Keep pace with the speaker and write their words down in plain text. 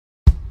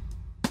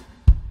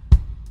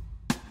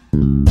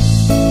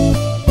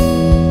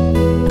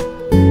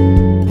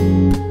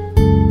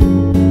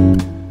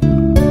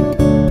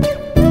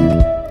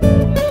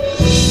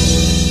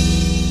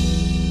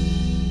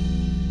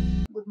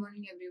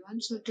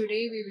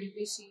Today we will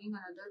be seeing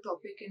another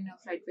topic in a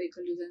flight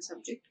vehicle design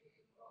subject.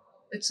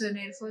 It's an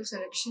airfoil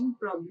selection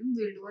problem.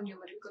 We'll do a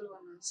numerical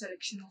one on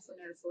selection of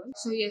an airfoil.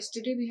 So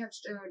yesterday we have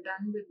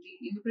done with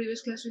in the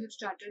previous class we have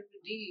started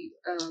with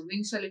the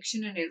wing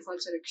selection and airfoil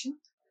selection,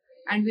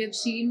 and we have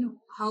seen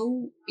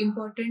how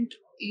important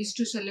is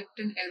to select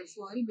an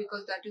airfoil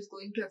because that is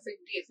going to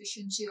affect the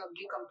efficiency of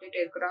the complete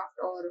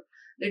aircraft, or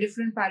the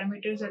different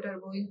parameters that are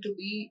going to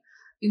be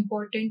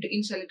important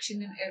in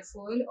selection in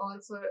airfoil,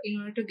 or for in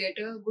order to get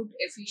a good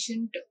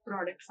efficient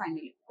product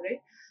finally, right?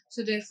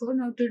 So therefore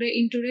now today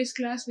in today's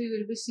class we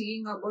will be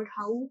seeing about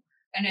how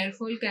an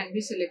airfoil can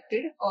be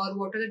selected, or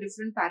what are the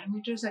different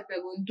parameters that we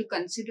are going to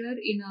consider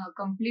in a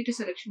complete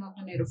selection of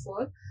an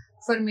airfoil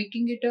for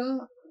making it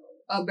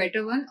a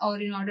better one, or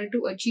in order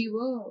to achieve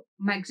a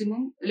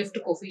maximum lift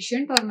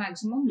coefficient or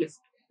maximum lift,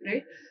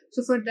 right?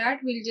 So for that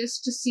we'll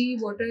just see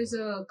what is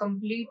a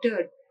complete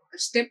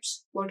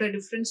steps, what are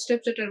different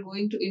steps that are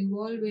going to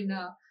involve in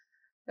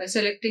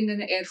selecting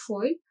an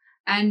airfoil,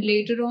 and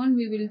later on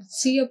we will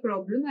see a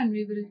problem and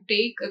we will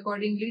take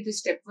accordingly the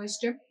step by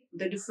step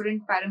the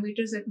different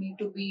parameters that need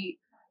to be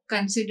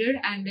considered,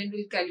 and then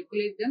we'll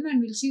calculate them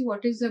and we'll see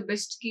what is the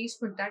best case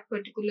for that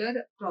particular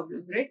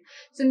problem, right?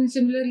 So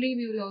similarly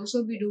we will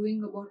also be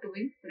doing about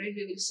wing, right?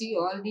 We will see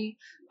all the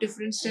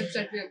different steps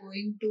that we are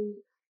going to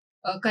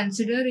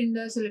consider in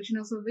the selection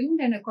of a wing,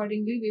 then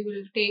accordingly we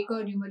will take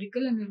a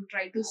numerical and we'll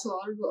try to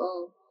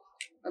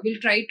we'll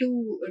try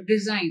to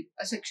design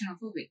a section of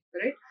a wing,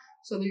 right?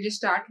 So we'll just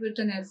start with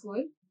an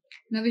airfoil.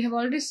 Now we have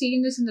already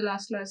seen this in the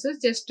last classes,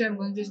 just I'm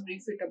going to just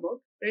brief it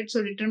about, right?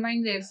 So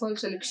determine the airfoil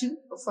selection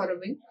for a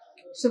wing.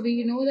 So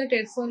we know that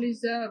airfoil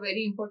is a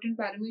very important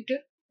parameter,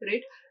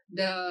 right?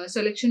 The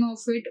selection of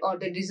it or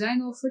the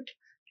design of it,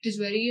 it is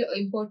very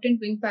important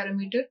wing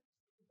parameter,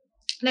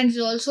 and it's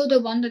also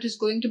the one that is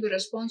going to be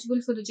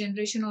responsible for the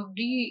generation of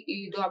the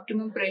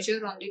optimum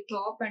pressure on the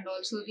top and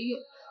also the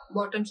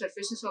bottom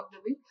surfaces of the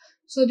wing.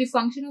 So the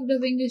function of the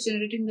wing is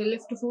generating the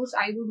lift force.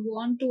 I would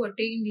want to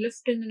attain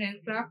lift in an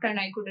aircraft, and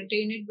I could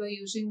attain it by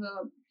using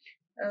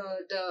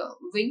the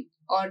wing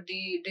or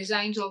the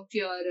designs of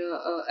your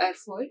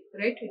airfoil,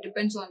 right? It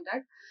depends on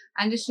that,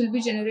 and this will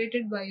be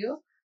generated by a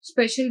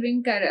special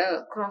wing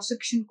cross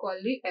section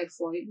called the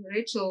airfoil,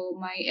 right? So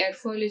my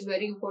airfoil is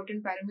very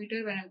important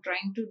parameter when I'm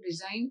trying to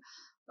design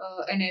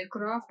an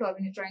aircraft, or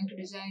when you're trying to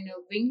design a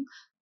wing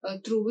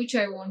through which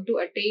I want to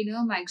attain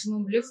a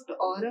maximum lift,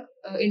 or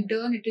in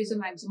turn it is a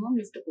maximum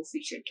lift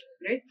coefficient,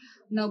 right?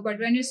 Now, but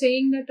when you're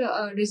saying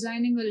that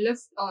designing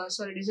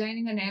a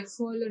designing an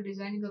airfoil or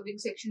designing a wing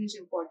section is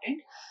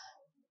important,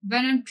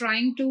 when I'm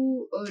trying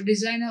to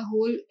design a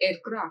whole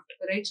aircraft,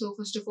 right? So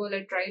first of all,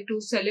 I try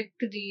to select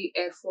the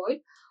airfoil,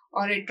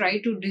 or I try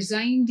to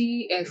design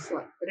the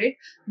airfoil, right?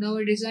 Now,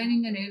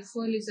 designing an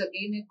airfoil is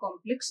again a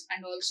complex,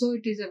 and also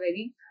it is a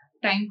very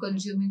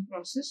time-consuming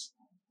process.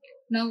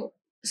 Now,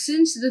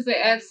 since the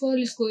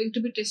airfoil is going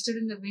to be tested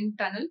in the wind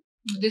tunnel,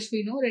 this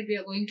we know that we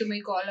are going to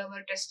make all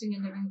our testing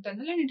in the wind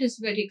tunnel, and it is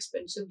very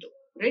expensive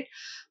though, right?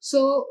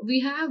 So we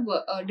have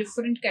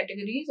different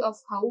categories of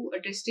how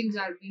testings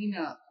are being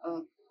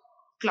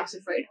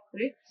classified,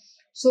 right?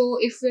 So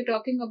if we're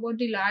talking about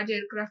the large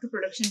aircraft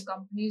production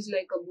companies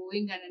like a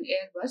Boeing and an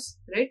Airbus,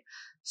 right?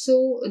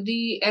 So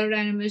the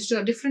aerodynamists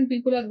or different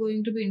people are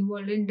going to be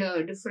involved in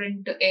the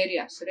different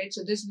areas, right?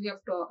 So this we have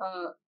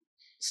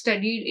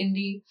studied in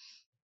the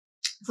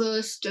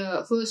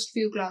first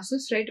few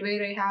classes, right,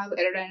 where I have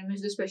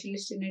aerodynamics, the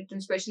specialist in it,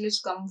 and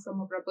specialists come from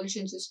a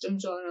propulsion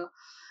systems, or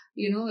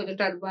the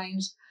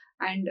turbines,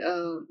 and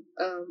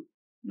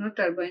not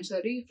turbines,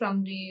 sorry,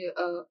 from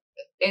the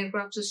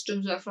aircraft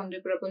systems, or from the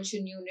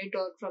propulsion unit,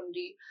 or from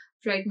the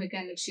flight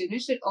mechanics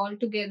units. That all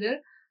together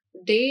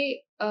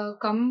they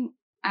come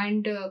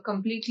and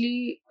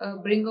completely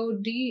bring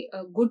out the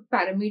good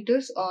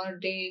parameters, or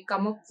they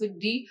come up with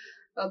the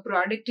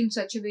product in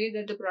such a way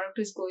that the product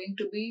is going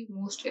to be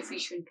most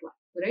efficient one,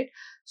 right?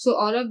 So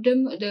all of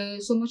them, the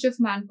so much of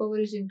manpower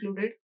is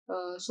included,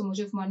 so much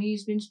of money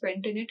is being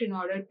spent in it in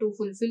order to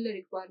fulfill the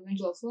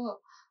requirements of a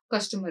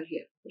customer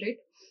here, right?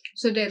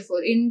 So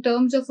therefore, in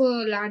terms of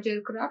a large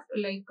aircraft,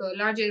 like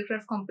large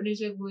aircraft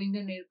companies like Boeing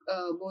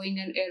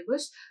and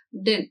Airbus,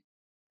 then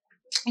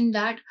in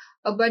that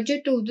a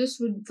budget to this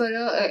would for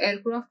a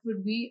aircraft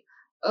would be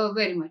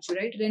very much,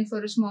 right? Then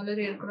for a smaller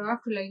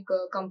aircraft like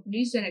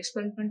companies and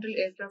experimental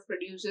aircraft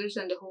producers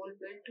and the whole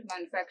built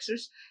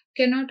manufacturers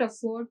cannot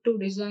afford to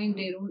design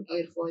their own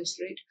airfoils,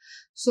 right?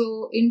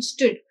 So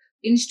instead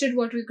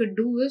what we could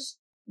do is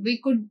we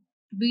could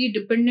be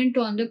dependent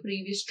on the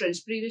previous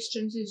trends is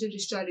the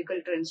historical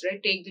trends,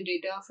 right? Take the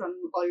data from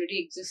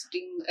already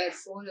existing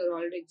airfoil or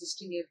already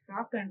existing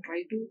aircraft and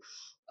try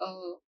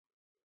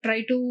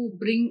to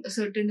bring a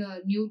certain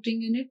new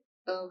thing in it,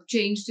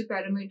 change the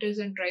parameters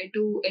and try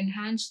to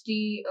enhance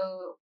the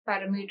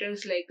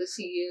parameters like a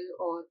CL,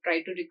 or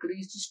try to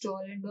decrease the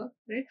stall and all,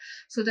 right?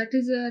 So that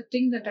is a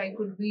thing that I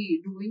could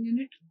be doing in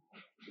it.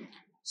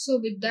 So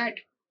with that,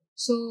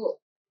 so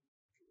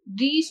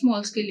the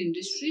small scale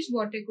industries,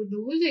 what I could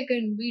do is I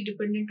can be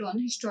dependent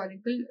on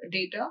historical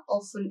data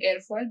of an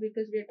airfoil,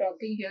 because we are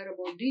talking here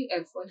about the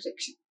airfoil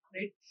section,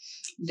 right?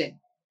 Then,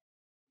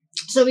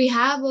 so we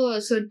have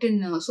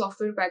certain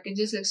software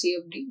packages like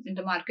CFD in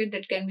the market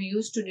that can be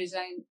used to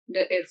design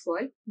the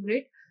airfoil,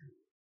 right?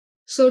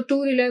 So,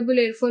 two reliable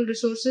airfoil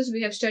resources.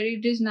 We have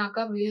studied this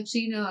NACA. We have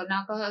seen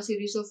NACA a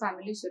series of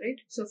families, right?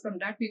 So, from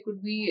that we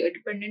could be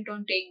dependent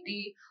on take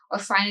the or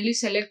finally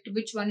select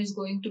which one is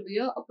going to be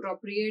a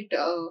appropriate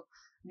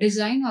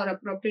design or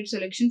appropriate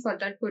selection for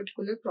that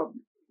particular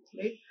problem,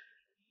 right?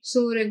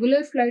 So,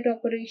 regular flight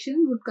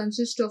operation would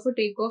consist of a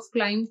takeoff,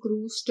 climb,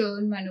 cruise,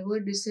 turn, maneuver,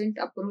 descent,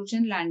 approach,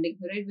 and landing,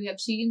 right? We have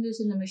seen this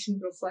in the mission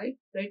profile,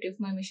 right? If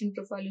my mission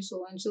profile is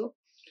so and so,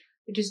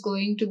 it is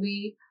going to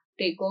be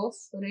takeoff,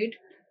 right?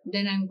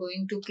 Then I'm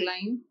going to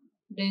climb,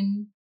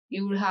 then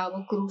you will have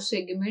a cruise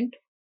segment,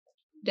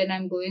 then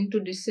I'm going to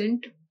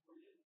descent,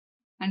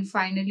 and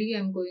finally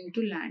I'm going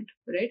to land,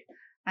 right?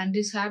 And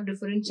these have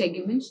different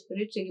segments,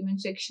 right? Segment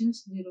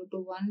sections 0 to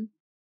 1,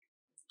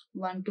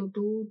 1 to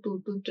 2,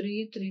 2 to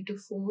 3, 3 to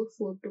 4,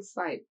 4 to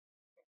 5.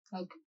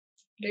 Okay,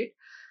 right?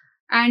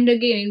 And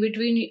again, in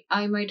between,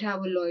 I might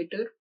have a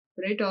loiter,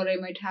 right? Or I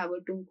might have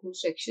a two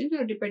cruise sections,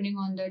 or depending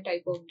on the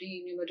type of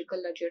the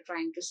numerical that you're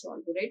trying to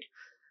solve, right?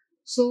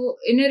 So,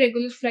 in a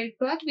regular flight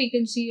path, we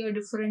can see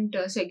different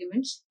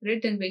segments,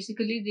 right? Then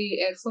basically, the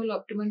airfoil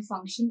optimum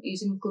function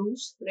is in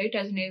cruise, right?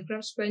 As an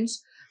aircraft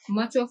spends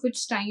much of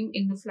its time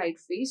in the flight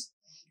phase.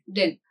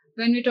 Then,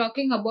 when we're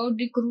talking about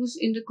the cruise,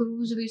 in the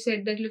cruise, we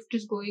said that lift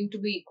is going to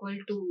be equal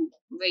to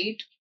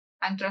weight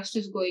and thrust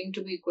is going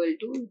to be equal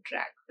to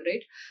drag,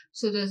 right?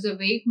 So, thus the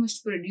weight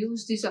must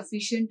produce the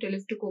sufficient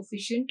lift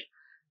coefficient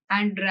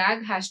and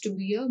drag has to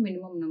be a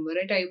minimum number,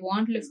 right? I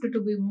want lift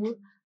to be more,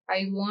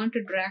 I want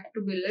drag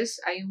to be less,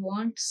 I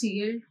want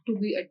CL to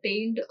be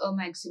attained a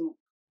maximum,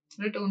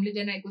 right? Only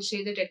then I could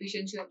say that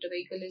efficiency of the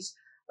vehicle is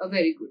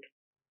very good.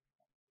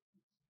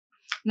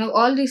 Now,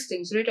 all these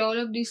things, right? All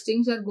of these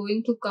things are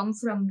going to come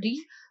from the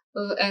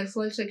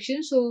airfoil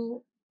section.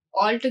 So,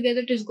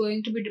 altogether, it is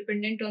going to be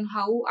dependent on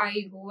how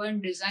I go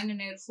and design an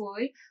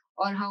airfoil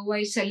or how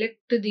I select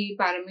the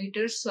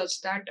parameters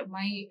such that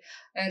my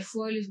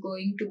airfoil is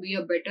going to be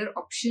a better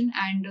option,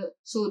 and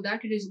so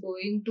that it is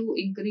going to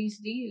increase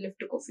the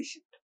lift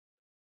coefficient,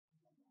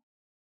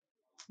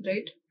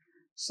 right?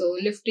 So,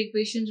 lift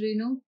equations we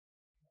know.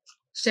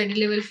 Steady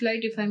level flight,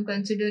 if I'm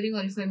considering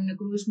or if I'm in a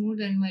cruise mode,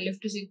 then my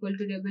lift is equal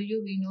to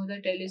W. We know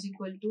that L is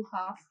equal to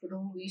half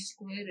rho V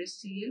square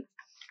SCL.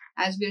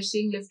 As we are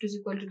seeing, lift is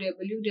equal to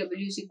W.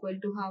 W is equal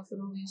to half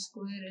rho V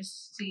square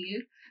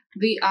SCL.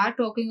 We are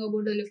talking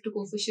about the lift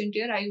coefficient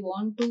here. I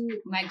want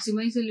to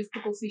maximize the lift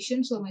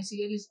coefficient, so my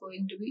CL is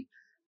going to be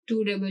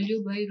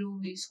 2W by rho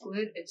V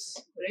square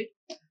S,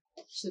 right?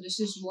 So this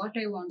is what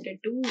I wanted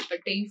to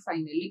attain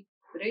finally,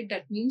 right?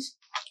 That means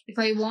if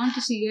I want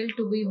CL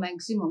to be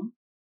maximum,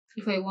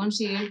 if I want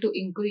CL to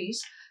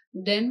increase,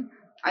 then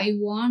I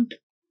want,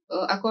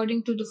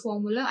 according to the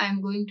formula, I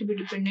am going to be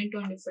dependent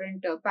on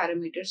different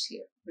parameters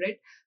here, right?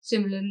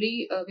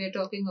 Similarly, we are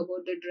talking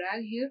about the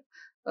drag here.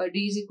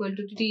 D is equal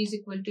to T is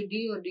equal to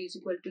D, or D is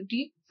equal to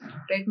T,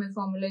 right? My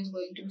formula is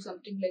going to be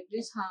something like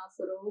this: half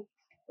rho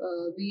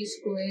V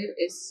square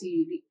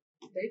SCD,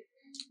 right?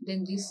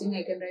 Then this thing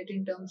I can write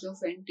in terms of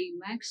NT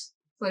max.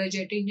 For a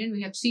jet engine,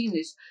 we have seen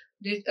this.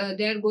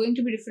 There are going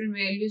to be different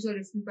values or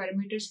different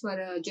parameters for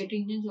jet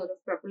engines or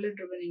propeller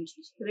driven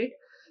engines, right?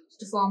 So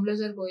the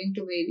formulas are going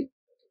to vary.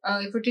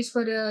 If it is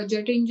for a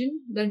jet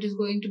engine, that is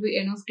going to be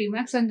N of T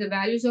max, and the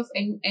values of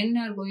N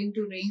are going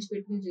to range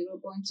between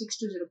 0.6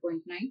 to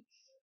 0.9.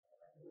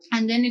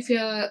 And then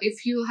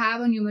if you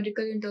have a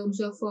numerical in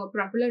terms of a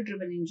propeller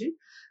driven engine,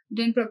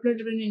 then propeller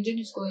driven engine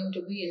is going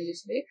to be in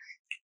this way,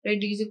 right?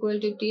 D is equal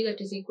to T,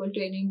 that is equal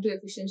to N into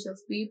efficiency of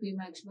P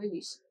max by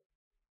V.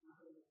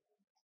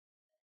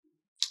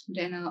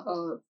 Then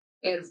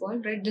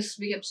airfoil, right? This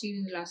we have seen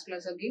in the last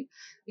class again.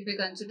 If we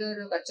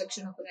consider a cut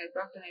section of an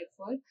aircraft and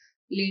airfoil,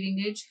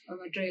 leading edge,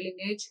 trailing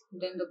edge,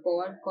 then the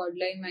chord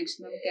line,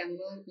 maximum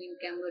camber, mean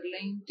camber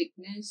line,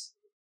 thickness,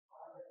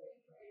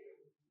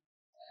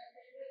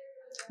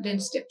 then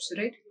steps,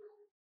 right?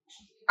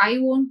 I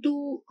want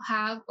to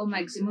have a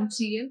maximum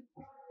CL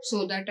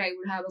so that I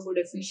would have a good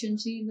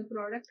efficiency in the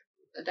product.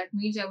 That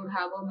means I would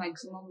have a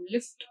maximum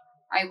lift.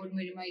 I would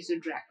minimize the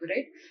drag,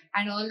 right?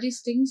 And all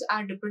these things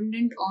are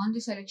dependent on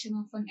the selection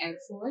of an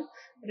airfoil,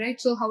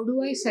 right? So, how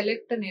do I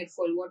select an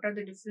airfoil? What are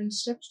the different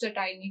steps that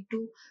I need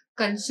to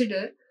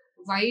consider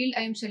while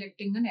I am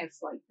selecting an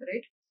airfoil,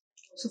 right?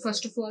 So,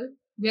 first of all,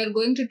 we are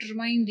going to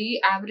determine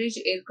the average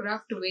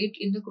aircraft weight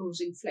in the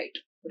cruising flight,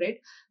 right?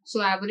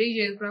 So, average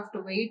aircraft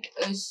weight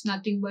is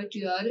nothing but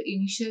your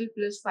initial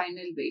plus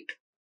final weight,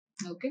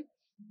 okay?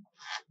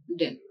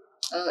 Then,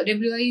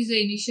 WI is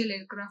the initial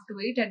aircraft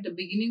weight at the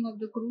beginning of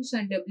the cruise,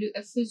 and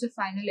WF is the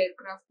final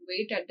aircraft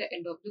weight at the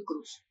end of the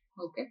cruise,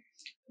 okay?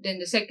 Then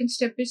the second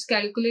step is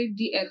calculate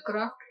the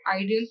aircraft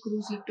ideal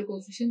cruise lift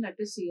coefficient, that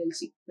is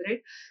CLC,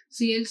 right?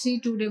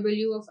 CLC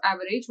 2W of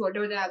average,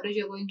 whatever the average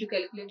you're going to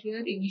calculate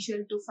here,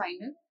 initial to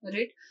final,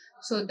 right?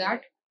 So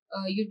that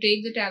you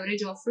take that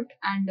average of it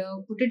and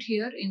put it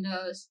here in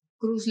the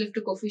cruise lift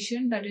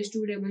coefficient, that is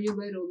 2W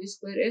by rho v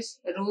square s.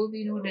 Rho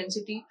we know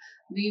density,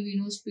 v we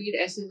know speed,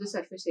 s is the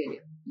surface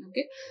area.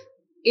 Okay.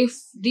 If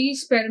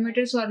these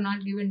parameters are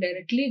not given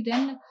directly,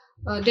 then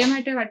they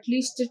might have at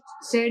least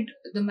said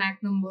the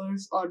Mach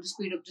numbers or the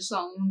speed of the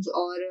sounds,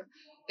 or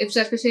if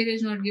surface area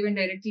is not given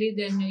directly,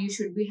 then you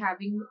should be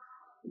having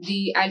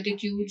the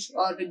altitudes,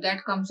 or with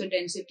that comes the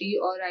density,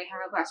 or I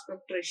have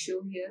aspect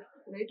ratio here,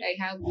 right?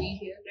 I have V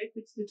here, right?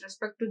 With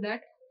respect to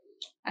that,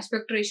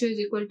 aspect ratio is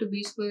equal to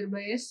B square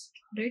by S,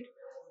 right?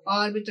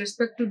 Or with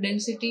respect to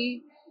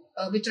density,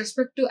 with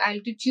respect to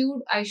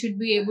altitude, I should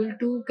be able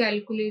to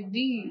calculate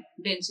the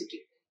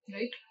density,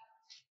 right?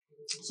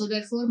 So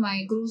therefore,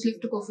 my cruise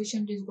lift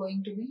coefficient is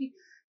going to be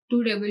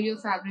 2W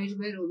of average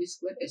by rho v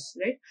square S,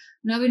 right?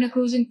 Now in a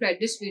cruising flight,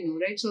 this we know,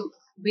 right? So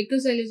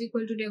because L is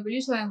equal to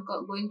W, so I am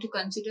going to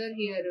consider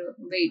here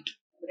weight,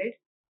 right?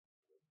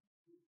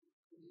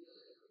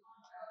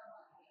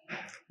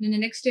 Then the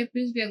next step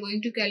is we are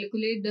going to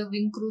calculate the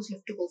wing cruise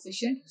lift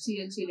coefficient,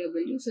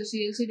 CLCW. So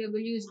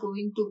CLCW is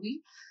going to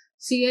be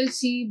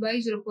CLC by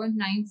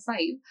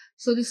 0.95.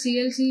 So the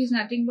CLC is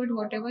nothing but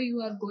whatever you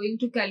are going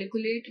to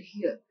calculate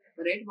here,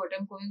 right? What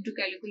I'm going to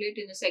calculate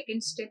in the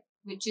second step,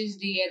 which is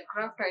the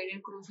aircraft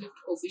ideal cruise lift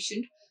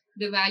coefficient.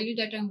 The value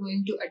that I'm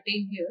going to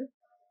attain here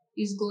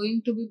is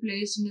going to be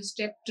placed in the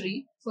step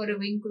 3 for a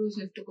wing cruise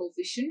lift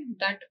coefficient,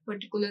 that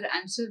particular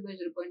answer by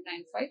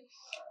 0.95.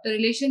 The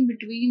relation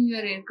between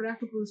your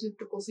aircraft cruise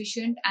lift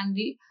coefficient and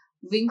the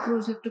wing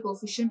cruise lift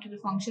coefficient is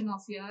a function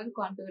of your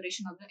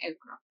configuration of the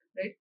aircraft,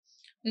 right?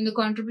 Then the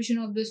contribution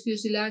of this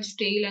fuselage,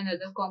 tail and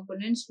other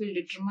components will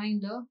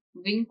determine the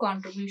wing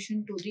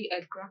contribution to the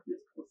aircraft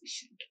lift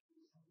coefficient.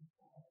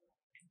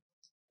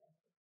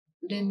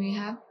 Then we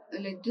have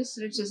like this,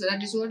 right? So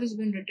that is what has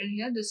been written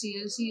here. The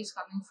CLC is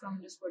coming from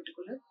this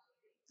particular.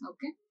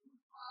 Okay.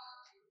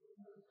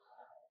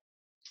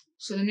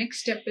 So the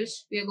next step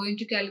is we are going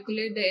to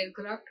calculate the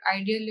aircraft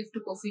ideal lift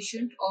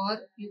coefficient,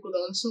 or you could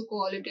also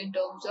call it in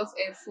terms of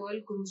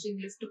airfoil cruising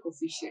lift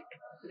coefficient,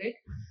 right?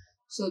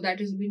 So that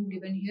has been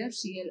given here,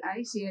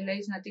 CLI. CLI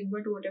is nothing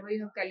but whatever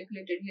you have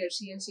calculated here,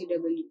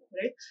 CLCW,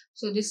 right?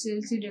 So this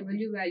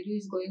CLCW value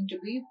is going to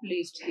be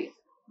placed here.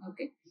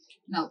 Okay.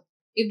 Now,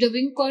 if the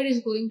wing chord is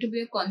going to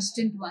be a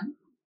constant one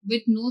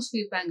with no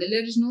sweep angle,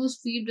 there is no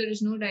sweep, there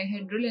is no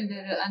dihedral,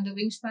 and the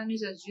wingspan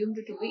is assumed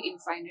to be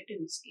infinite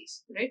in this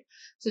case, right?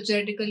 So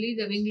theoretically,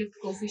 the wing lift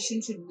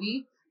coefficient should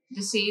be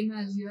the same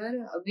as your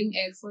wing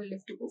airfoil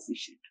lift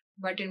coefficient.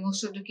 But in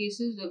most of the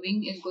cases, the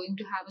wing is going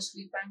to have a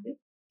sweep angle.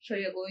 So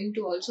you're going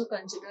to also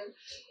consider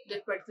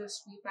that particular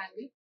sweep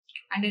angle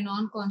and a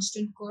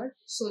non-constant chord,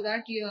 so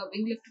that your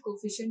wing lift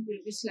coefficient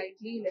will be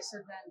slightly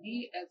lesser than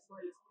the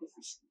airfoil lift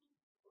coefficient.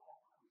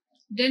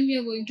 Then we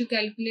are going to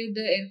calculate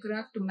the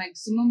aircraft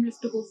maximum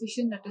lift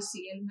coefficient, that is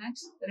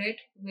CLmax, right?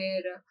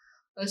 Where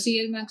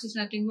CLmax is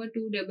nothing but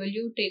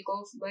 2W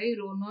takeoff by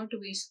rho naught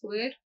V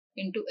square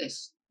into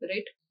S,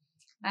 right?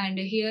 And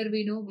here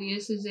we know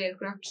Vs is the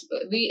aircraft,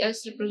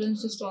 Vs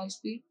represents the stall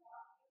speed.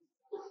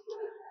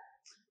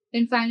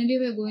 Then finally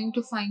we are going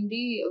to find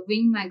the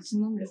wing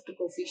maximum lift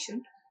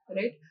coefficient,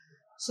 right?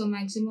 So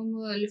maximum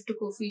lift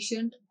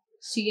coefficient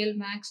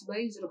CLmax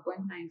by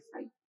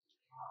 0.95.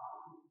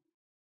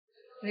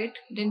 Right,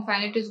 then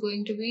finally it is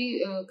going to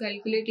be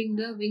calculating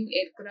the wing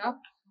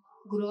aircraft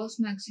gross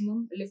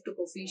maximum lift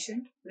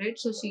coefficient, right?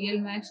 So CL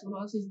max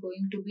gross is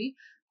going to be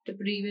the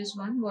previous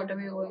one,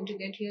 whatever you're going to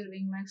get here,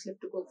 wing max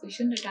lift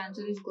coefficient, that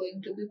answer is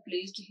going to be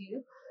placed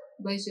here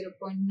by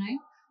 0.9,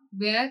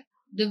 where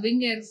the wing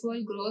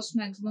airfoil gross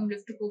maximum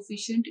lift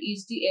coefficient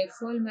is the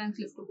airfoil max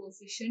lift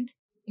coefficient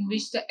in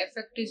which the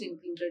effect is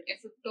included,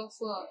 effect of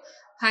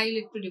high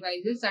lift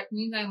devices. That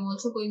means I'm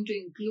also going to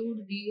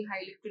include the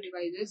high lift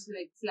devices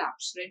like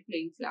flaps, right?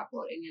 Plane flap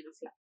or any other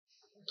flap.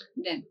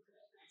 Then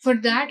for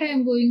that, I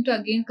am going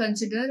to again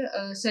consider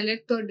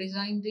select or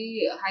design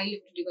the high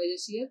lift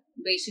devices here,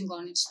 basing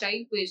on its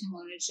type, basing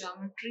on its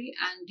geometry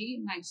and the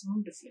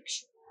maximum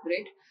deflection,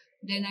 right?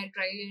 Then I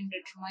try and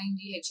determine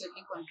the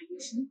HLD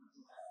contribution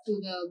to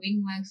the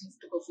wing max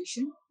lift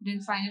coefficient.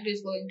 Then finally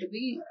is going to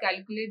be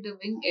calculate the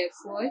wing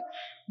airfoil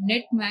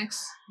net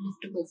max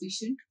lift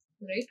coefficient,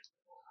 right?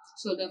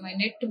 So my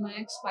net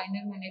max lift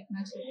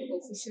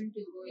coefficient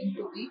is going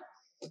to be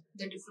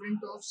the difference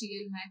of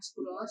CL max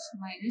gross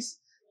minus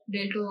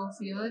delta of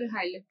your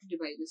high lift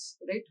devices,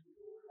 right?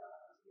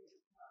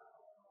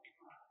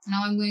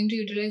 Now I'm going to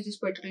utilize this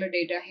particular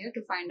data here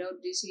to find out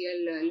the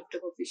CL lift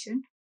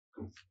coefficient.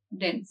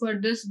 Then for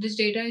this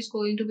data is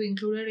going to be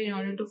included in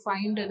order to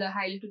find the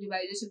high lift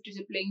devices. If it is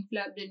a plane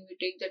flap, then we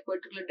take that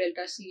particular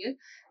delta CL.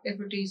 If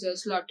it is a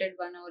slotted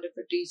one, or if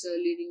it is a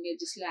leading edge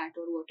slat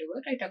or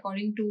whatever, right?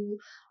 According to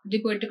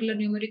the particular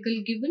numerical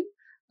given,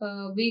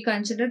 we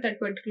consider that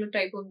particular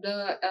type of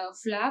the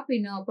flap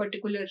in a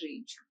particular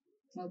range.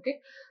 Okay,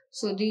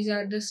 so these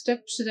are the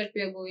steps that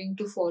we are going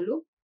to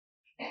follow,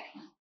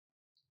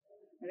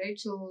 right?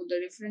 So the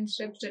different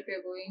steps that we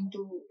are going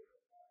to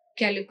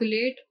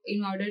calculate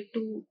in order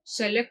to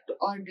select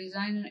or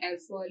design an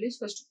airfoil is,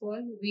 first of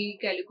all, we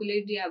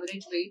calculate the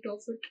average weight of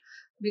it,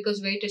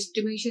 because weight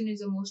estimation is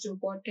the most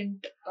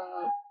important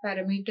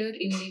parameter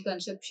in the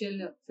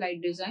conceptual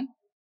flight design.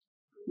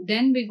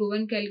 Then we go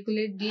and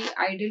calculate the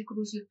ideal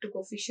cruise lift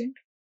coefficient,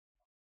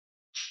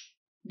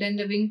 then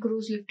the wing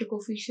cruise lift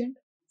coefficient,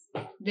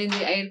 then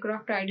the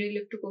aircraft ideal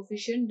lift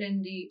coefficient,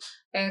 then the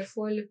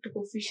airfoil lift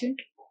coefficient,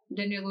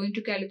 then we are going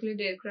to calculate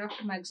the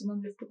aircraft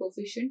maximum lift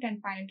coefficient,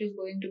 and finally it is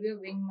going to be a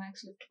wing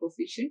max lift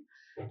coefficient.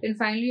 Then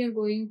finally you are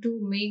going to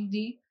make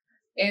the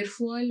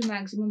airfoil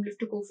maximum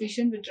lift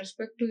coefficient with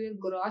respect to your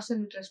gross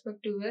and with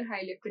respect to your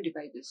high lift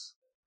devices,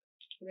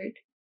 right?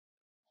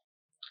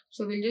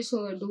 So we'll just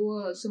do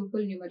a simple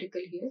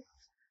numerical here.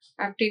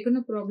 I've taken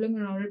a problem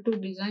in order to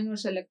design or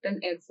select an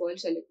airfoil.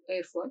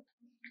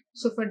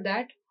 So for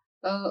that,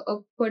 a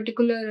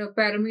particular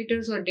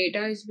parameters or data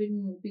has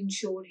been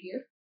showed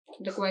here.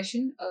 The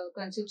question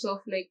consists of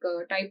like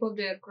type of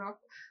the aircraft.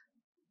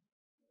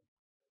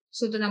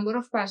 So the number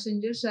of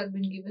passengers have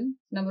been given.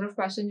 Number of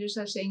passengers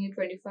are saying at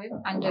 25,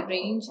 and the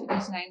range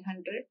is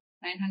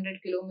 900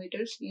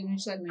 kilometers.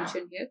 Units are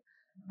mentioned here,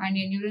 and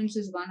endurance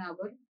is 1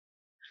 hour.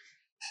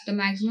 The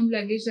maximum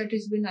luggage that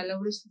is been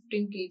allowed is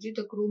 15 kg.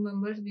 The crew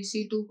members, we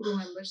see 2 crew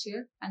members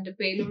here, and the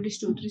payload is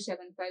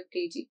 2375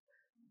 kg.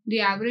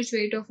 The average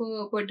weight of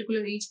a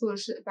particular each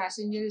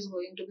passenger is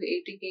going to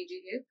be 80 kg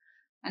here,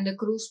 and the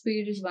cruise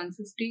speed is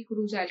 150.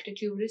 Cruise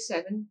altitude is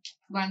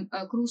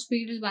cruise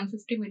speed is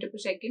 150 meter per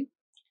second.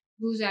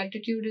 Cruise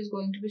altitude is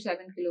going to be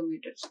 7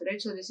 kilometers.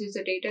 Right. So this is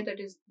the data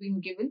that is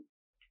being given,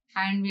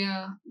 and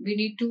we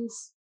need to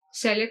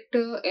select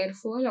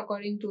airfoil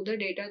according to the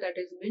data that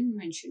has been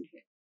mentioned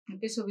here.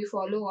 Okay, so we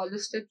follow all the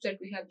steps that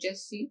we have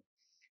just seen,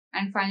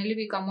 and finally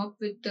we come up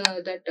with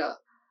that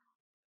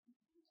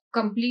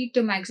complete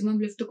maximum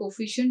lift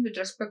coefficient with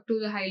respect to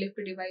the high lift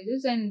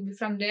devices, and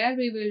from there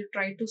we will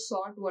try to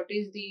sort what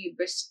is the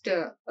best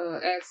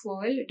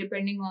airfoil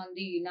depending on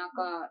the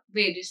NACA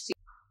various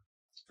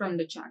from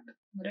the chart,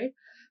 right?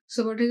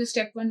 So what is the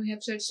step one? We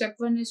have said step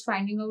one is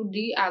finding out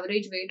the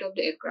average weight of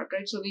the aircraft,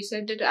 right? So we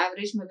said that the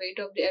average weight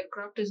of the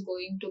aircraft is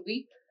going to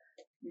be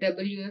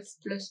WF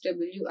plus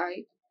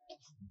WI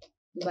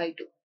by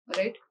 2,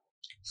 right?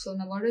 So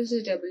now what is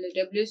the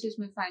WS is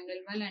my final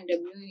one and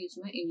W is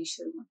my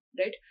initial one,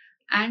 right?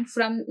 And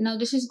from now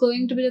this is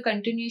going to be the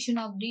continuation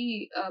of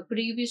the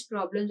previous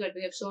problems that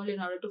we have solved in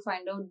order to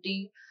find out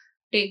the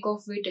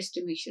takeoff weight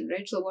estimation,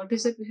 right? So what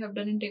is it we have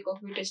done in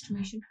takeoff weight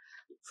estimation?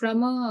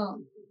 From a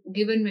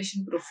given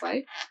mission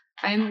profile,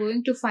 I am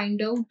going to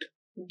find out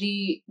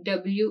the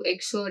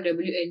WX or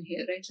WN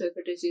here, right? So if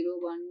it is 0,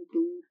 1,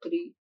 2,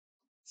 3,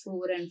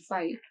 4 and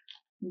 5,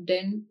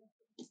 then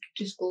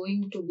it is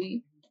going to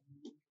be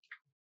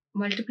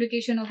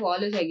multiplication of all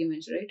the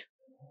segments, right?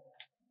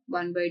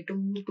 1 by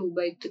 2, 2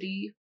 by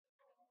 3,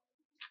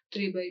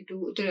 3 by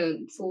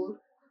 2, 4,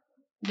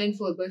 then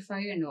 4 by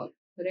 5 and all,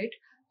 right?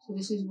 So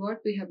this is what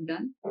we have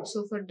done.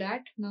 So for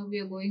that, now we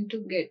are going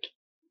to get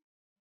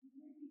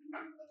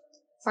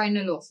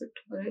final of it,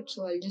 alright?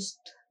 So I'll just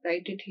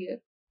write it here.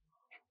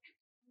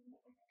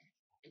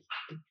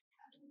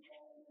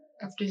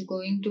 After is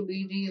going to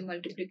be the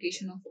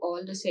multiplication of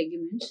all the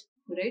segments,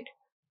 right?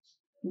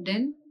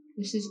 Then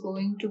this is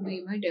going to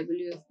be my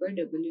WF by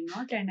W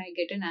naught, and I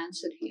get an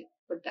answer here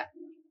for that.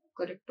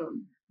 Correct or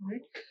not,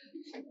 right?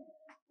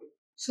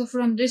 So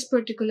from this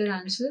particular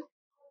answer,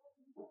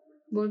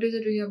 what is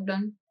it we have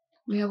done?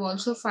 We have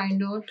also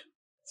found out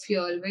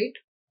fuel weight,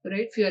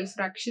 right? Fuel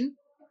fraction.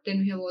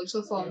 Then we have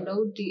also found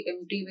out the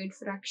empty weight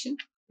fraction,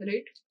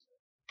 right?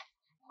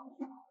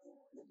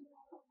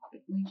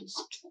 Let me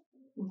just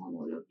move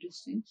all of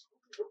these things.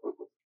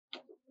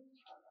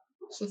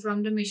 So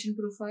from the mission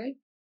profile,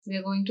 we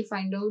are going to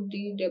find out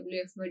the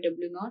WF by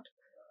W naught,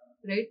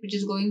 right? Which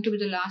is going to be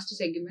the last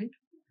segment.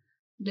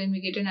 Then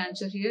we get an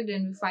answer here.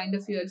 Then we find the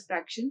fuel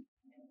fraction,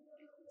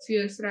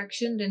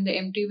 then the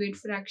empty weight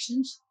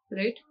fractions,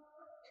 right?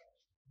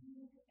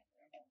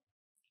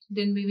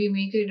 Then we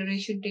make a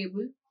iteration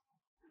table,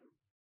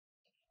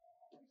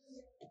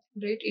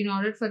 right? In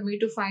order for me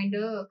to find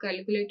a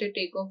calculated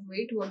takeoff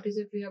weight, what is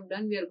it we have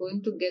done? We are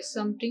going to guess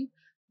something,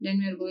 then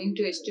we are going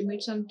to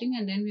estimate something,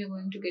 and then we are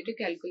going to get a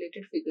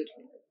calculated figure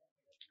here.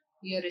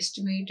 Your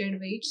estimated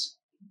weights,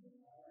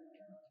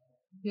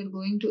 you are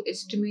going to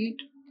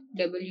estimate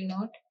W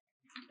naught,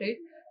 right?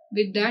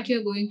 With that, you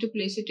are going to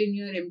place it in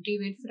your empty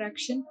weight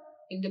fraction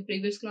in the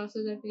previous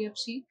classes that we have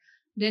seen.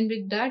 Then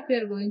with that, we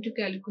are going to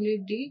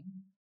calculate the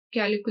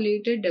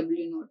calculated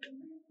W naught,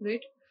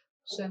 right?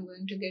 So I'm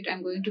going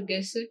to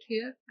guess it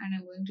here, and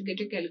I'm going to get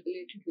a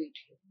calculated weight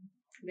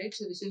here, right?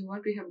 So this is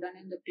what we have done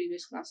in the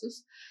previous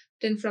classes.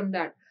 Then from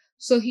that,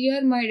 so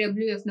here my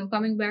WF, now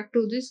coming back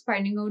to this,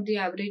 finding out the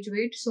average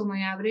weight. So my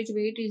average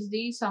weight is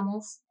the sum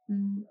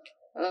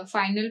of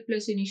final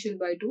plus initial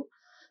by 2.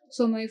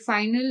 So my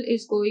final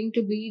is going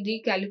to be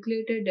the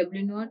calculated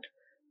W naught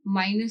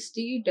minus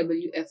the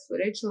WF,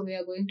 right? So we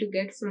are going to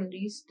get from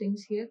these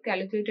things here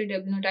calculated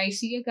W naught. I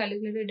see a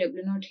calculated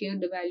W naught here,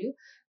 the value.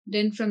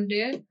 Then from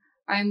there,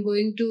 I am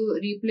going to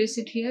replace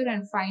it here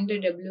and find a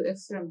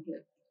WF from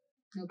here.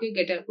 Okay,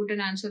 put an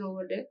answer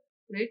over there,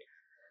 right?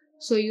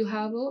 So you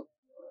have a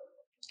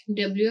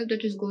WF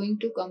that is going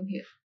to come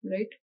here,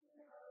 right?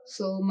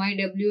 So my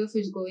WF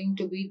is going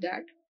to be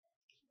that.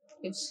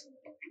 It's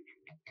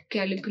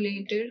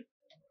calculated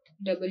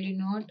W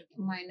naught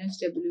minus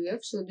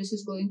WF. So this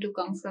is going to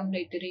come from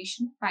the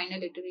iteration,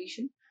 final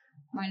iteration,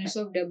 minus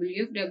of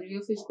WF.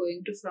 WF is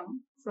going to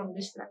from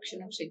this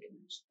fraction of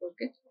seconds.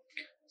 Okay.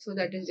 So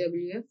that is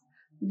WF.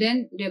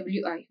 Then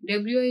WI.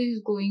 WI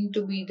is going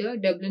to be the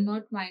W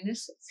naught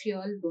minus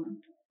fuel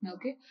burn.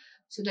 Okay.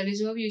 So that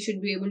is how you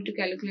should be able to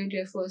calculate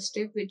your first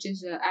step, which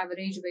is the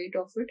average weight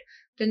of it.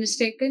 Then the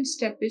second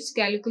step is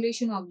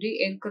calculation of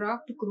the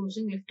aircraft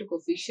cruising lift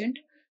coefficient.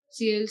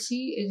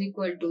 CLC is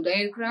equal to the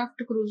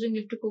aircraft cruising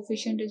lift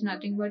coefficient is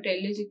nothing but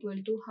L is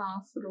equal to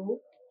half rho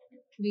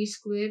V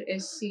square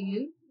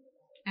SCL,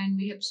 and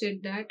we have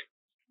said that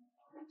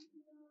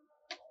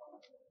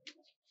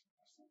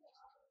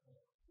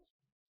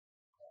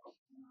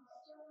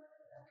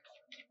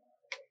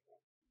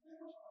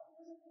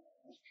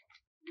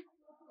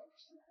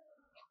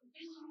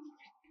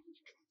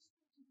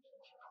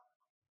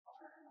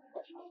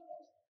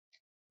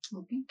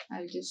okay,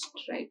 I'll just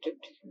write it.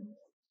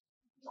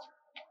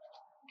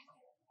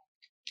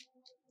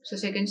 So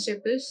second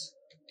step is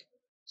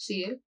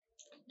CL.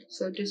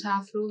 So it is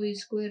half rho V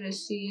square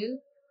SCL.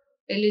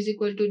 L is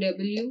equal to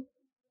W.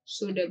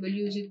 So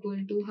W is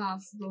equal to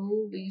half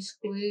rho V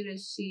square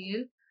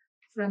SCL.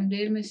 From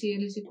there my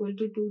CL is equal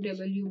to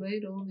 2W by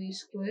rho V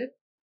square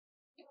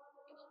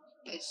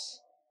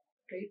S.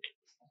 Right.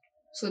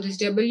 So this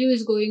W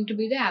is going to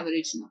be the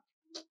average now.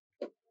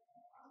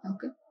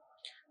 Okay.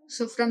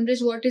 So from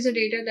this, what is the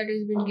data that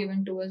has been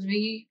given to us?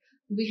 We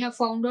have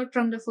found out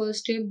from the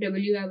first step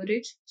W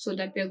average, so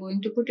that we are going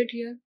to put it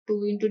here.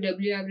 2 into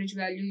W average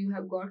value, you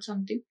have got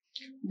something.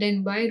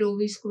 Then by rho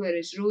V square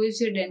S. Rho is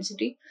your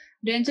density.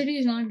 Density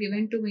is not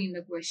given to me in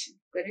the question,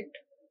 correct?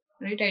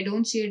 Right? I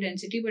don't see a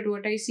density, but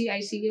what I see a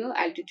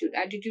altitude.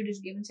 Altitude is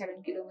given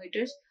 7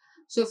 kilometers.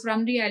 So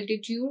from the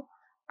altitude,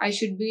 I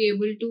should be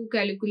able to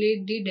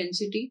calculate the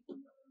density.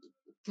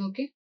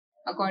 Okay.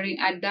 According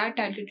at that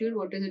altitude,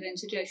 what is the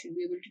density I should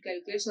be able to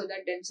calculate? So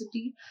that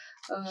density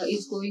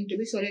is going to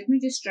be, so let me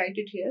just write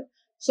it here.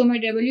 So my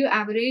W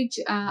average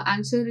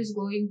answer is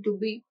going to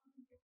be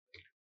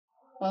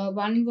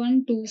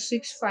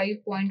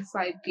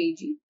 11265.5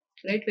 kg,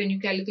 right? When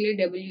you calculate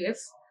WF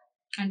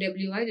and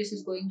WI, this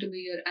is going to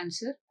be your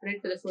answer,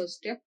 right? For the first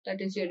step, that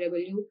is your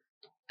W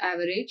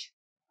average.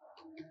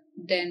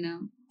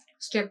 Then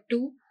step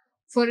 2,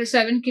 for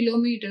 7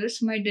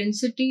 kilometers, my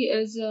density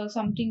is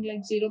something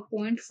like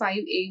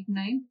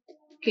 0.589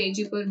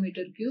 kg per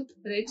meter cube,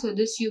 right? So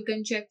this you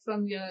can check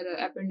from your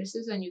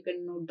appendices and you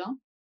can note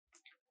down.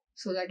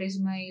 So that is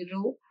my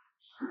rho.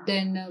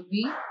 Then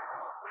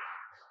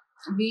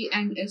V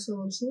and S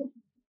also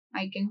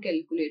I can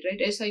calculate,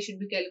 right? S I should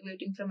be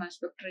calculating from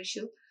aspect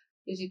ratio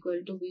is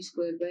equal to V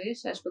square by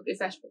S.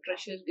 If aspect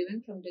ratio is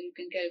given, from there you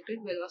can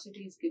calculate.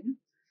 Velocity is given.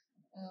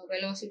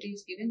 Velocity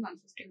is given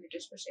 150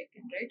 meters per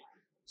second, right?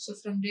 So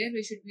from there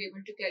we should be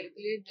able to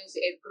calculate this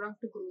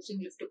aircraft cruising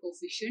lift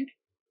coefficient.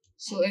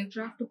 So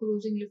aircraft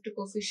cruising lift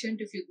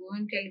coefficient, if you go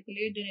and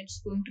calculate, then it's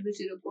going to be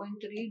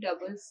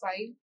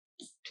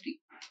 0.3553,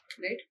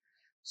 right?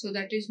 So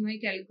that is my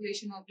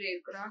calculation of the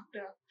aircraft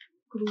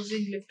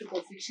cruising lift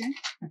coefficient.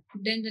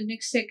 Then the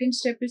next second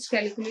step is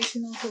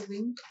calculation of a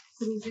wing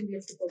cruising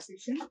lift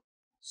coefficient.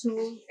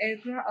 So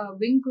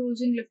wing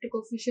cruising lift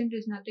coefficient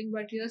is nothing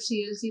but your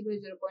CLC by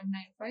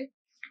 0.95.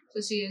 So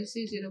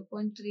CLC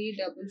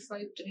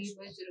 0.3553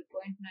 by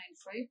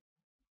 0.95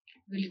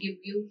 will give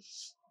you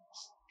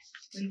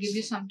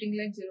something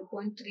like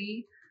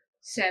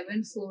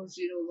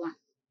 0.37401.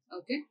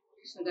 Okay,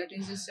 so that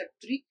is the step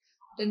 3.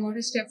 Then what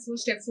is step 4?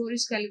 Step 4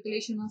 is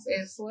calculation of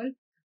airfoil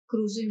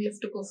cruising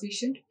lift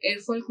coefficient.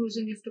 Airfoil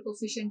cruising lift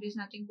coefficient is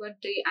nothing but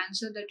the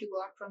answer that you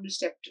got from the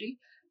step 3,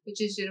 which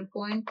is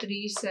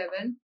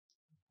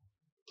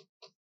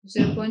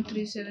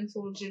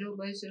 0.3740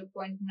 by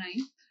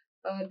 0.9.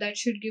 That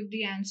should give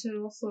the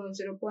answer of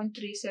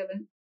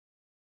 0.37.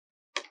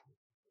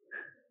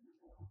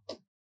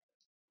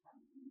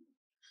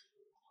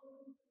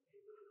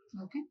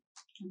 Okay,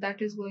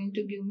 that is going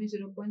to give me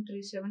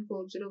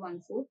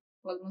 0.374014,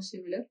 almost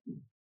similar.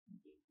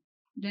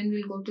 Then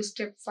we'll go to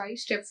step 5.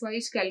 Step 5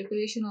 is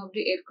calculation of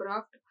the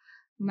aircraft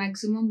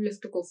maximum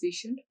lift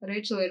coefficient,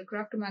 right? So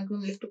aircraft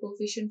maximum lift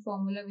coefficient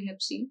formula we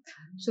have seen.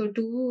 So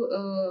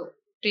to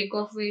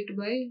takeoff weight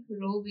by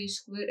rho V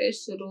square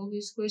S, so rho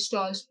V square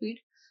stall speed,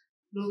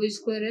 rho V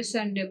square S,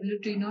 and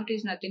WT naught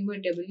is nothing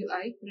but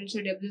WI, right?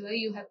 So WI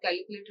you have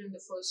calculated in the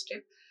first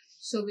step.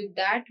 So with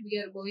that we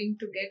are going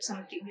to get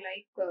something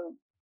like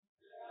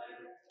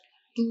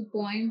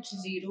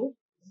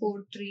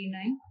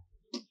 2.0439.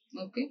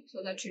 Okay,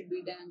 so that should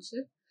be the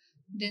answer.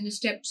 Then the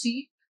step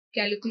C,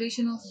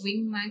 calculation of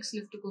wing max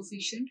lift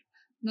coefficient.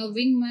 Now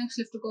wing max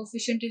lift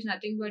coefficient is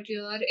nothing but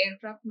your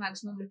aircraft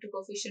maximum lift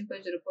coefficient by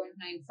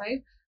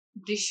 0.95.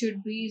 This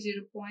should be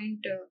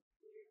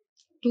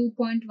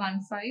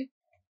 2.1505.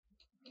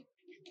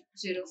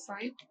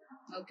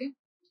 Okay.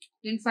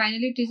 Then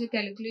finally, it is a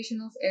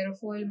calculation of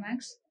aerofoil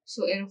max.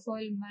 So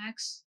aerofoil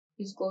max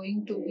is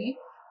going to be,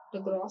 the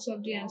gross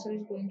of the answer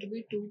is going to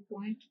be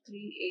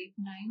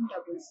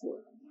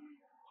 2.38944.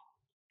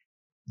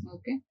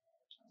 Okay.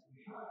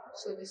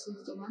 So this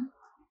is the one.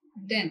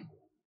 Then,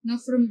 now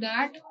from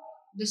that,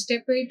 the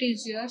step 8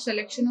 is your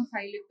selection of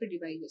high lift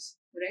devices,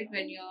 right?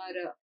 When you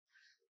are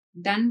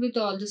done with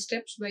all the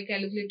steps by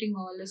calculating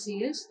all the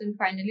CLs, then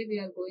finally we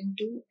are going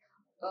to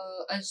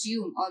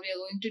assume, or we are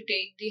going to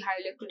take the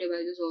high lift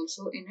devices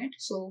also in it.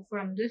 So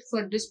from this,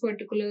 for this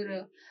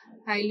particular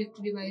high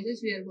lift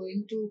devices, we are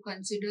going to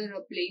consider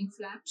plane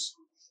flaps,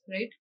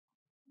 right?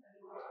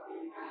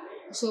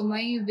 So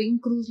my wing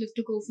cruise lift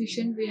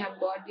coefficient, we have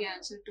got the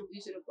answer to be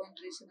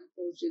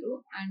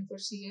 0.3740, and for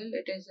CL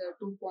it is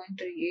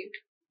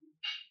 2.38,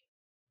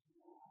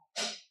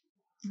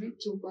 right?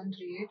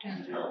 2.38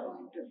 and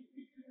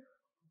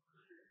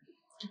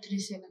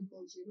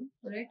 0.3740,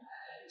 right?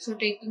 So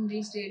taking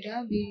these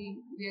data, we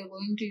are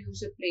going to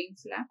use a plane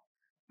flap,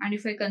 and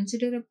if I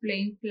consider a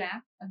plane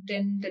flap,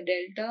 then the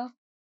delta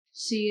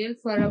CL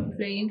for a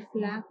plane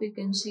flap we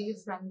can see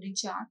from the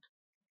chart.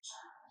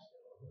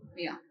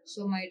 Yeah,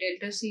 so my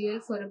delta CL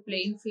for a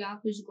plane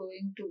flap is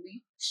going to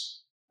be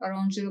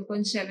around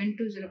 0.7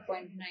 to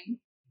 0.9.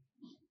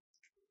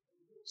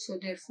 So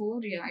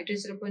therefore, yeah, it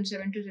is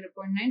 0.7 to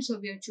 0.9. So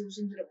we are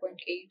choosing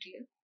 0.8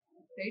 here,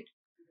 right?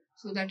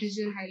 So that is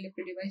your high lift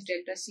device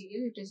delta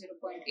CL. It is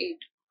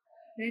 0.8,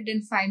 right?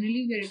 Then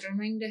finally, we are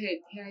determining the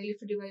high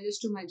lift devices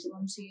to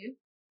maximum CL,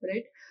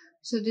 right?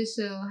 So this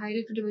high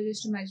lift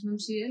devices to maximum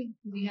CL,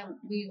 we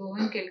go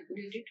and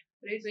calculate it,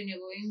 right? When you're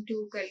going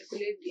to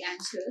calculate the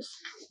answer,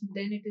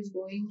 then it is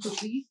going to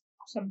be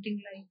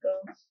something like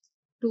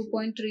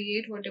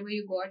 2.38, whatever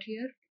you got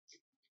here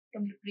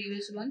from the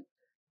previous one,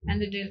 and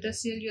the delta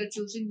CL you are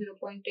choosing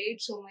 0.8.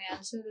 So my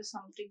answer is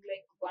something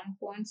like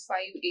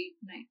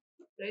 1.589,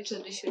 right? So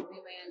this should be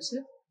my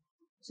answer.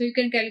 So you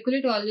can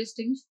calculate all these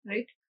things,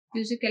 right?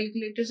 Use your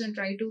calculators and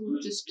try to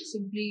just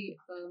simply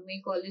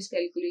make all this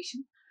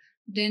calculation.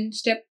 Then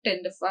step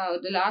 10, the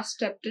last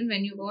step 10,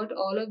 when you got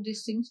all of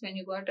these things, when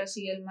you got a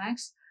CL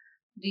max,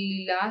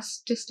 the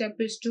last step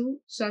is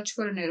to search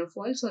for an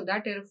aerofoil. So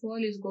that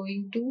aerofoil is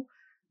going to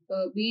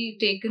be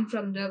taken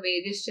from the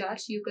various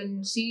charts. You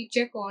can see,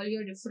 check all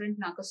your different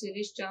NACA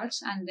series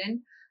charts, and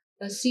then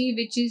see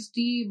which is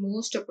the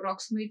most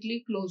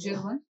approximately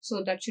closure one.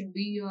 So that should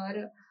be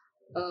your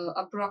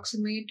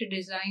approximate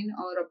design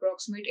or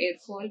approximate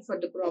airfoil for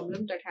the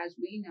problem that has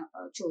been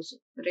chosen,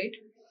 right?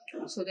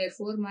 So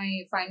therefore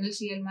my final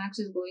CL max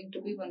is going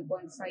to be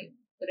 1.5,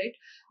 right?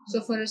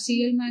 So for a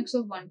CL max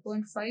of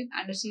 1.5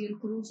 and a CL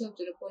cruise of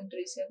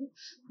 0.37,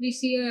 we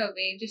see a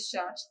various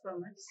charts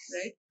from it,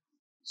 right?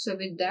 So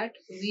with that,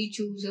 we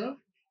choose a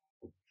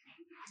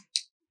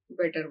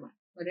better one,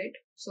 right?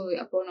 So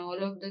upon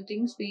all of the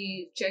things,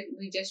 we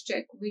just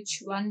check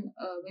which one,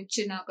 which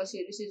NACA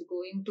series is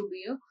going to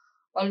be a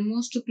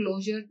almost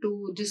closer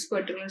to this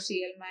particular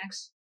CL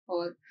max,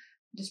 or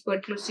this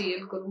particular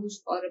CL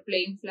cruise, or a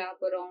plane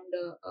flap around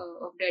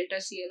of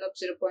delta CL of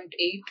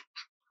 0.8,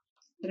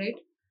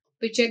 right?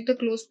 We check the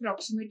close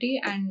proximity,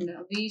 and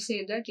we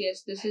say that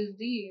yes, this is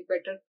the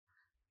better,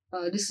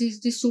 this is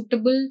the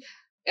suitable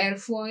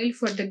airfoil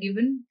for the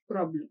given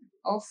problem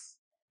of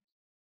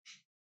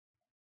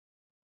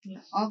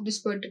this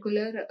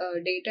particular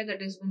data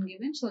that has been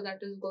given. So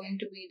that is going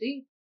to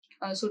be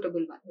the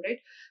suitable one,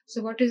 right?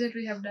 So what is it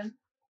we have done?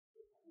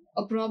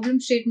 A problem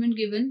statement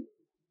given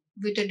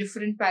with a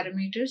different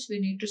parameters. We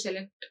need to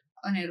select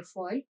an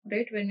airfoil,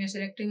 right? When we are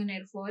selecting an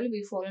airfoil,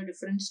 we follow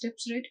different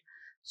steps, right?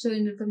 So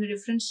from the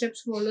different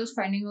steps follows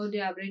finding out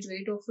the average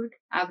weight of it.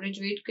 Average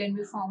weight can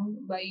be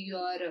found by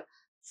your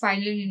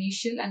final and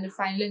initial, and the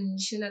final and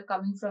initial are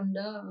coming from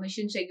the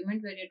mission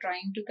segment where you're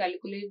trying to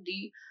calculate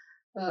the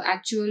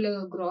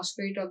actual gross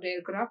weight of the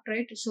aircraft,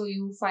 right? So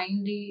you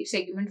find the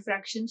segment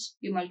fractions,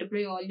 you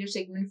multiply all your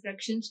segment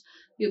fractions,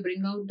 you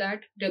bring out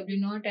that W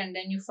naught, and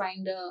then you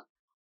find the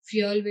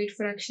fuel weight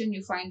fraction,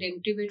 you find the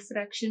empty weight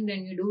fraction,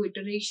 then you do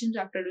iterations.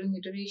 After doing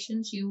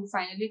iterations, you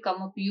finally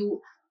come up,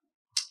 you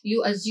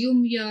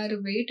assume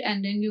your weight,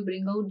 and then you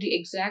bring out the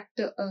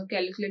exact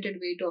calculated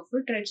weight of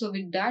it, right? So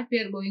with that, we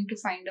are going to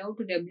find out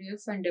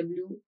WF and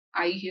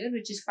WI here,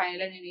 which is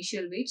final and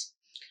initial weights.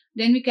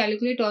 Then we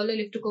calculate all the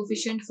lift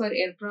coefficient for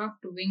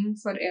aircraft, wing,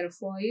 for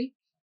airfoil,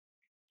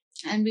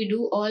 and we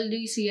do all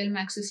the CL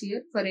maxes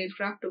here for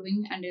aircraft,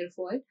 wing, and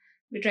airfoil.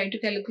 We try to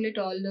calculate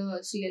all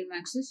the CL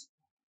maxes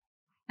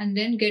and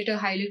then get a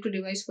high lift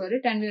device for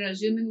it. And we are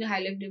assuming the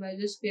high lift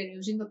devices, we are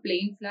using a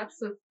plane flaps.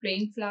 For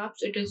plane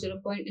flaps, it is 0.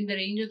 In the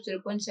range of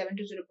 0.7 to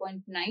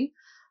 0.9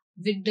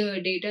 with the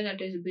data that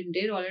has been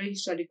there already,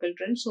 historical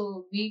trend.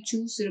 So we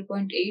choose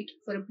 0.8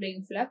 for a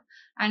plane flap,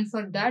 and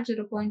for that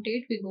 0.8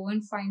 we go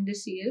and find the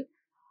CL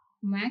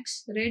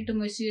max, right?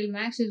 The CL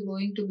max is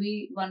going to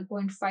be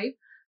 1.5.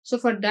 So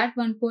for that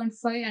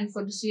 1.5, and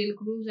for the CL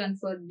cruise and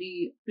for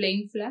the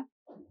plane flap,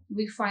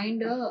 we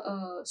find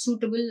a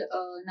suitable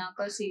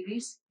NACA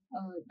series,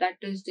 that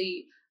is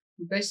the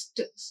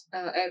best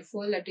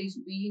airfoil that is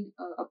being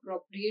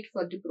appropriate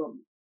for the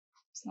problem.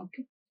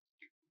 Okay.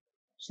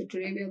 So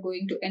today we are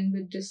going to end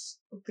with this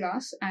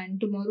class, and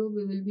tomorrow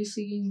we will be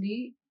seeing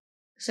the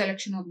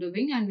selection of the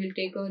wing, and we'll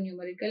take a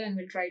numerical and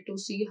we'll try to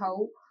see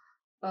how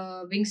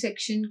wing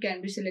section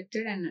can be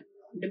selected, and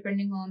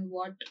depending on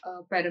what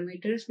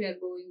parameters we are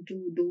going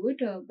to do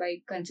it by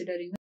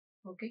considering.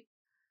 Okay.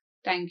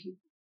 Thank you.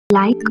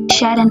 Like,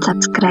 share and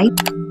subscribe.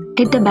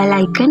 Hit the bell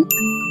icon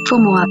for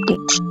more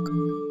updates.